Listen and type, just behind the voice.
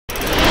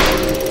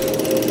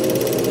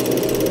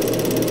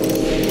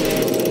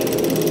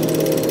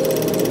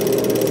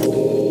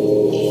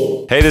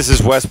Hey, this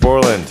is Wes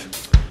Borland.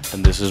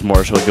 And this is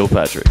Marshall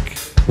Kilpatric.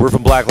 We're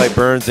from Blacklight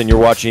Burns, and you're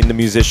watching the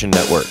Musician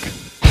Network.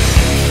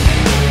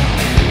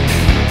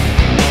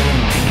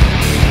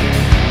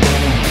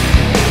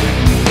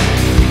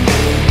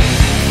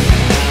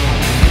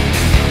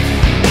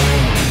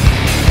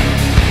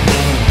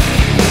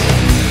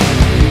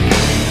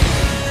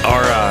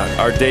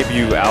 Our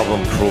debut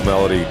album, Cruel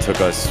Melody,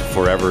 took us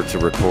forever to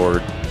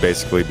record,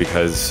 basically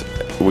because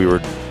we were,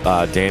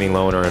 Danny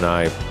Lohner and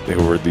I,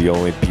 who were the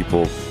only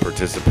people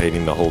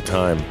participating the whole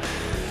time.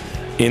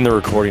 In the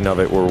recording of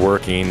it, we're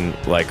working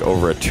like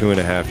over a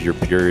 2.5-year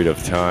period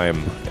of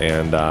time,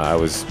 and I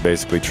was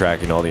basically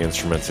tracking all the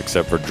instruments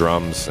except for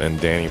drums,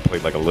 and Danny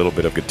played like a little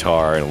bit of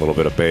guitar and a little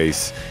bit of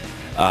bass.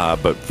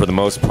 But for the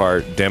most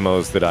part,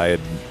 demos that I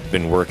had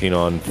been working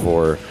on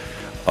for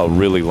a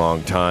really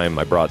long time,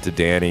 I brought to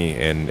Danny,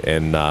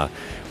 and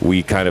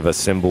we kind of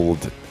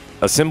assembled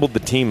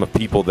the team of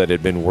people that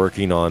had been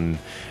working on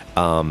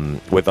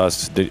with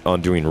us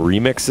on doing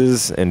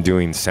remixes and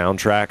doing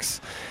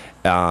soundtracks,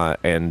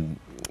 and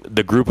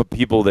the group of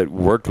people that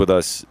worked with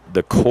us,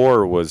 the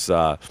core was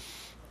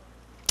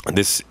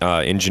this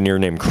engineer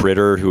named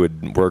Critter, who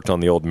had worked on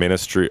the old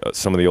Ministry,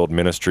 some of the old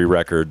Ministry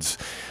records.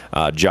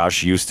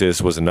 Josh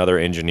Eustace was another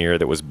engineer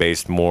that was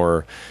based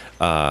more,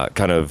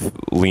 kind of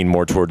leaned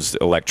more towards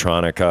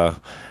electronica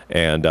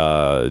and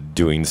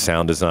doing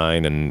sound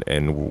design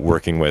and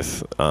working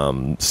with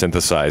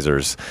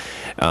synthesizers.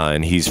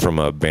 And he's from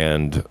a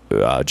band,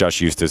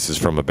 Josh Eustace is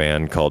from a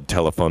band called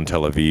Telephone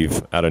Tel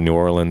Aviv out of New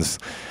Orleans.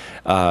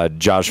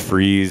 Josh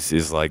Freeze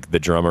is like the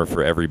drummer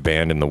for every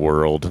band in the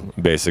world,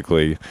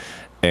 basically.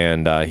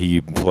 And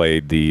he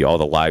played all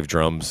the live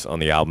drums on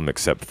the album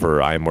except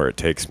for I Am Where It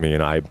Takes Me,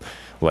 and I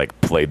like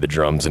played the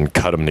drums and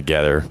cut them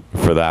together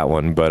for that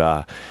one.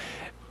 But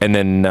and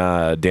then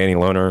Danny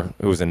Lohner,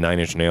 who was in 9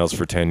 Inch Nails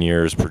for 10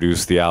 years,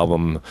 produced the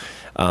album.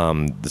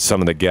 Some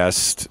of the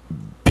guest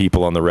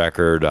people on the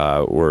record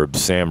were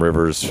Sam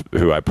Rivers,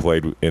 who I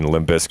played in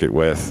Limp Bizkit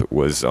with,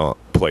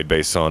 played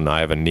bass on I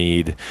Have a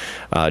Need.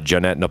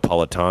 Jeanette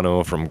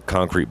Napolitano from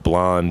Concrete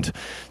Blonde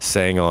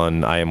sang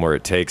on I Am Where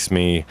It Takes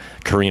Me.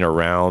 Karina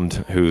Round,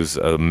 who's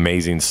an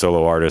amazing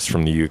solo artist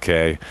from the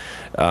UK,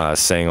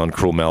 sang on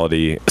Cruel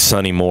Melody.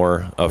 Sonny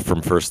Moore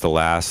from First to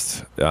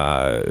Last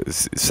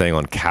sang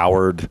on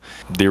Coward.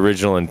 The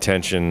original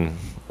intention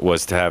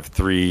was to have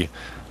 3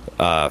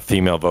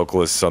 female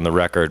vocalists on the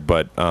record,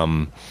 but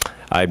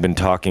I'd been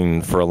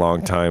talking for a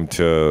long time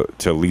to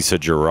Lisa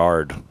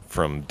Gerard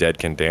from Dead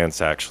Can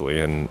Dance, actually,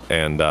 and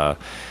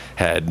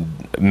had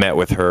met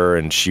with her,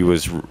 and she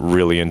was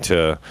really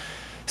into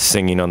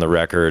singing on the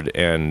record,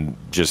 and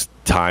just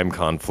time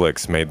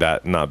conflicts made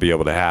that not be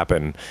able to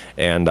happen.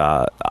 And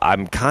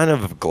I'm kind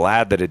of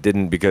glad that it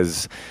didn't,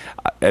 because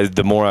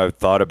the more I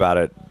thought about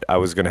it, I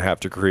was going to have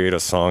to create a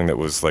song that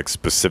was like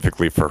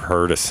specifically for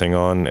her to sing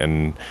on,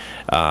 and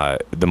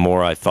the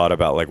more I thought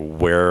about like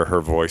where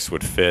her voice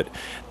would fit,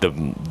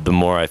 the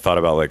more I thought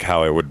about like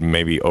how it would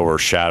maybe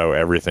overshadow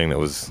everything that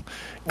was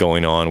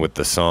going on with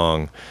the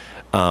song.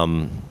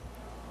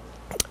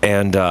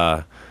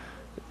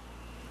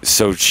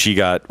 So she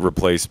got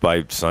replaced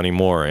by Sonny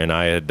Moore, and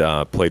I had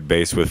played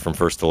bass with From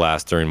First to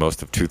Last during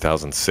most of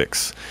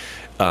 2006.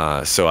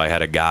 So I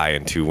had a guy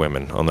and 2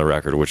 women on the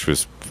record, which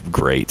was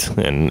great,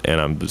 and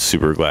I'm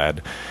super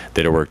glad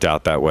that it worked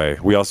out that way.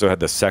 We also had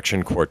the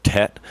Section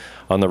Quartet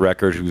on the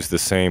record, who's the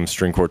same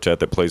string quartet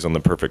that plays on the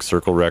Perfect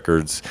Circle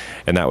records,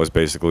 and that was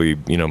basically,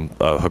 you know,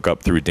 a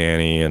hookup through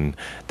Danny, and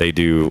they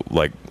do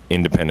like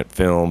independent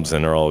films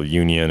and are all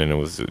union, and it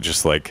was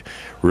just like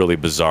really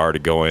bizarre to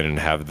go in and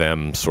have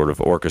them sort of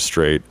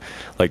orchestrate,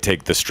 like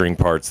take the string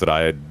parts that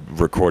I had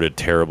recorded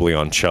terribly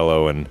on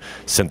cello and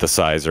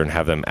synthesizer and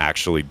have them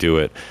actually do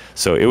it.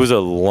 So it was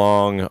a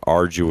long,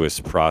 arduous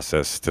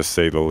process, to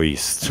say the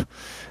least,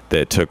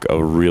 that took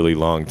a really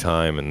long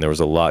time, and there was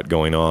a lot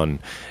going on.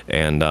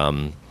 And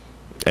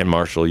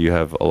Marshall, you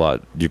have a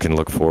lot you can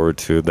look forward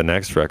to the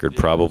next record,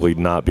 probably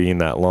not being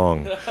that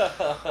long.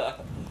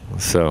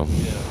 So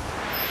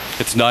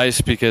it's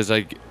nice because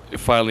I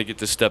finally get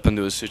to step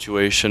into a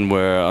situation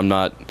where I'm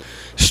not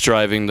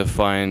striving to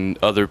find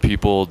other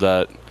people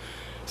that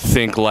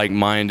think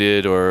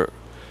like-minded or,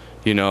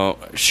 you know,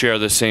 share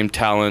the same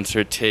talents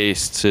or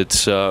tastes.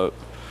 It's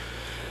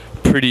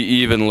pretty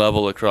even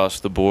level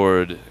across the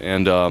board,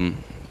 and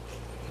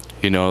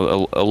you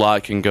know, a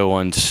lot can go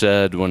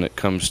unsaid when it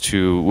comes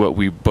to what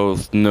we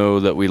both know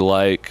that we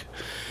like.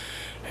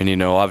 And you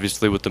know,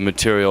 obviously with the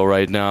material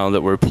right now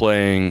that we're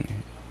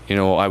playing, you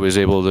know, I was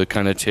able to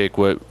kind of take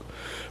what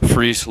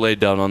Freese laid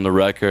down on the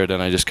record,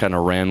 and I just kind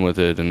of ran with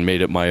it and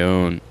made it my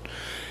own.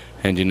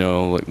 And you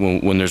know, like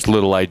when there's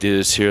little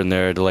ideas here and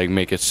there to like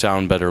make it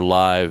sound better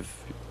live,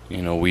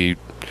 you know, we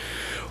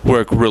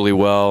work really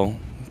well,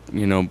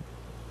 you know,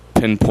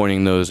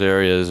 pinpointing those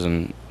areas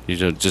and, you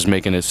know, just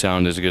making it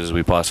sound as good as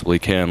we possibly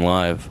can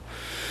live.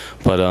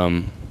 But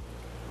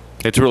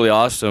it's really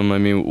awesome. I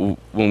mean,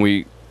 when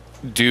we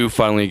do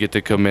finally get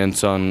to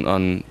commence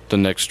on the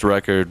next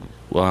record,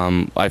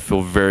 I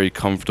feel very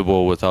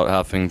comfortable without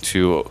having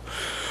to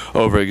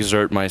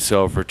overexert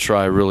myself or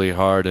try really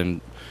hard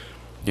and,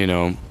 you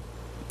know,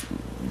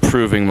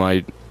 proving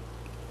my,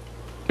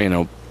 you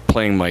know,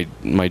 playing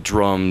my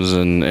drums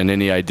and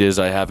any ideas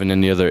I have in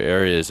any other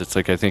areas. It's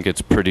like, I think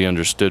it's pretty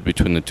understood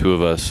between the two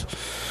of us.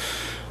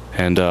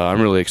 And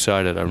I'm really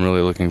excited. I'm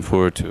really looking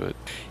forward to it.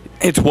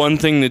 It's one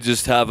thing to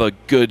just have a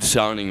good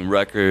sounding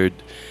record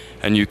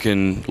and you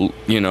can,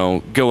 you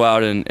know, go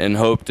out and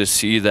hope to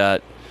see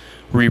that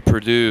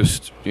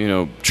reproduced, you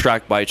know,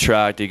 track by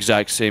track, the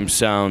exact same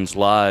sounds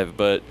live.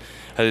 But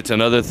it's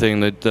another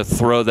thing to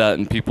throw that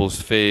in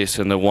people's face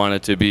and to want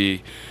it to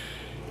be,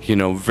 you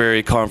know,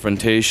 very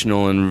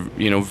confrontational and,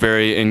 you know,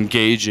 very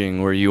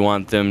engaging, where you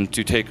want them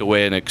to take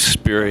away an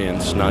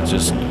experience, not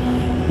just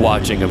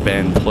watching a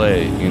band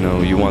play. You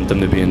know, you want them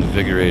to be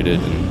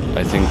invigorated. And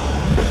I think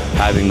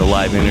having the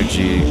live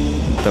energy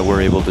that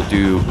we're able to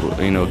do,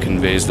 you know,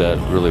 conveys that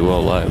really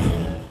well live.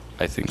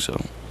 I think so.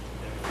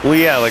 Well,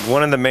 yeah, like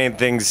one of the main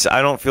things,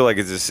 I don't feel like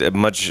it's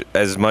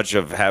as much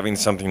of having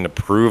something to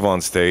prove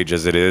on stage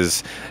as it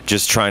is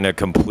just trying to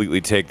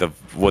completely take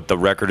what the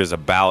record is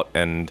about.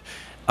 And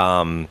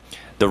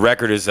the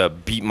record is a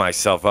beat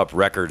myself up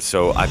record,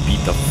 so I beat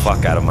the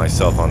fuck out of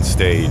myself on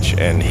stage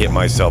and hit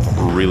myself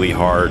really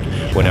hard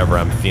whenever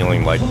I'm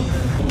feeling like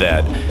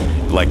that.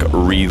 Like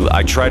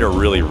I try to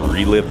really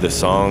relive the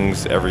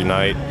songs every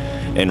night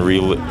and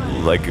relive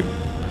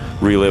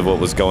what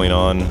was going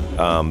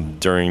on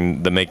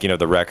during the making of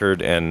the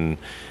record, and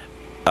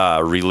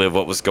relive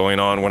what was going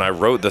on when I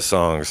wrote the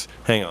songs.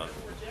 Hang on.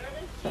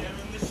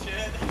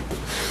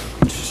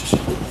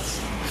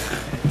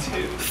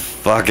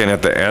 Fucking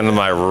at the end of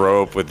my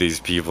rope with these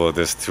people at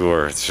this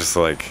tour. It's just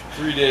like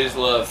 3 days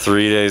left.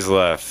 3 days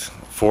left.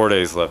 4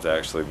 days left,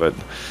 actually, but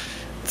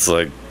it's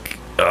like,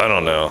 I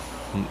don't know.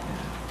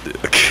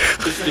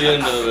 It's the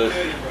end of it.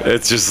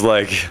 It's just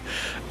like,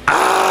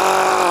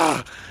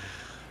 ah!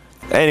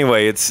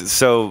 Anyway, it's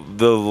so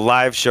the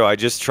live show, we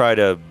just try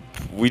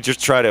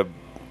to,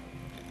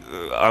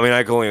 I mean,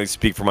 I can only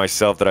speak for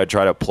myself that I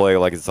try to play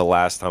like it's the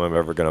last time I'm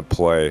ever going to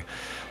play.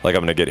 Like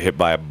I'm going to get hit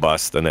by a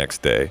bus the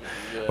next day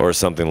or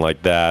something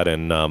like that.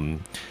 And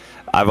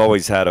I've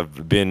always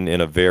been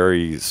in a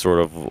very sort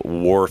of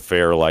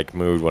warfare-like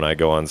mood when I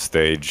go on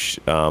stage,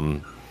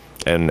 and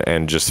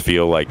just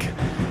feel like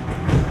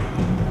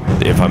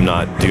if I'm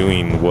not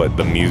doing what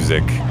the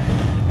music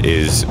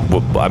is,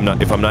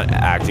 if I'm not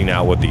acting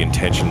out what the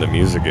intention of the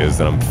music is,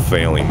 then I'm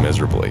failing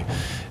miserably.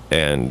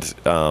 And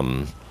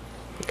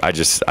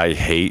I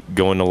hate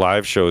going to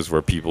live shows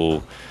where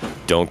people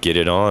don't get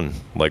it on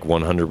like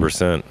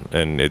 100%,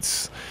 and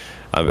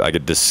I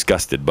get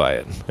disgusted by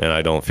it, and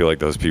I don't feel like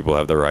those people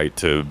have the right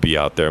to be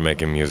out there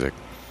making music.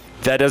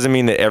 That doesn't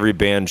mean that every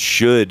band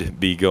should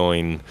be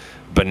going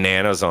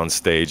bananas on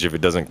stage if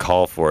it doesn't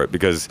call for it,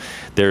 because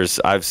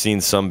I've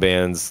seen some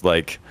bands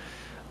like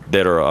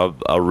that are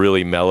a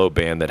really mellow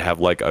band that have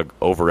like a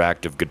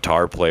overactive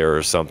guitar player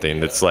or something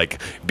that's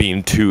like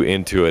being too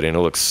into it, and it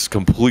looks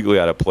completely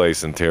out of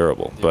place and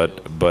terrible.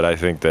 But I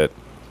think that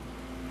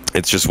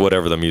it's just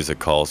whatever the music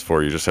calls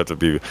for. You just have to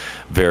be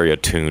very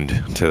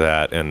attuned to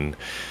that and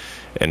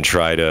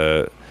try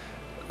to.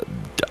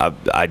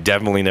 I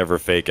definitely never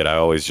fake it. I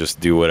always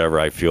just do whatever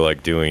I feel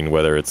like doing,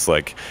 whether it's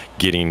like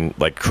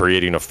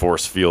creating a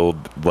force field.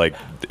 Like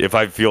if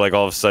I feel like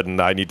all of a sudden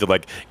I need to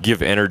like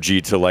give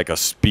energy to like a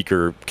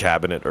speaker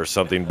cabinet or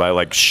something by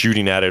like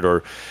shooting at it,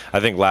 or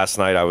I think last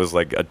night I was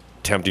like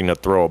attempting to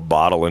throw a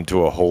bottle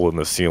into a hole in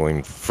the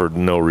ceiling for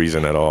no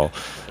reason at all.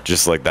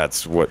 Just like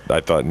that's what I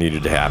thought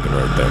needed to happen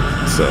right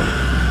then. So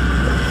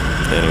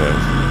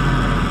anyway.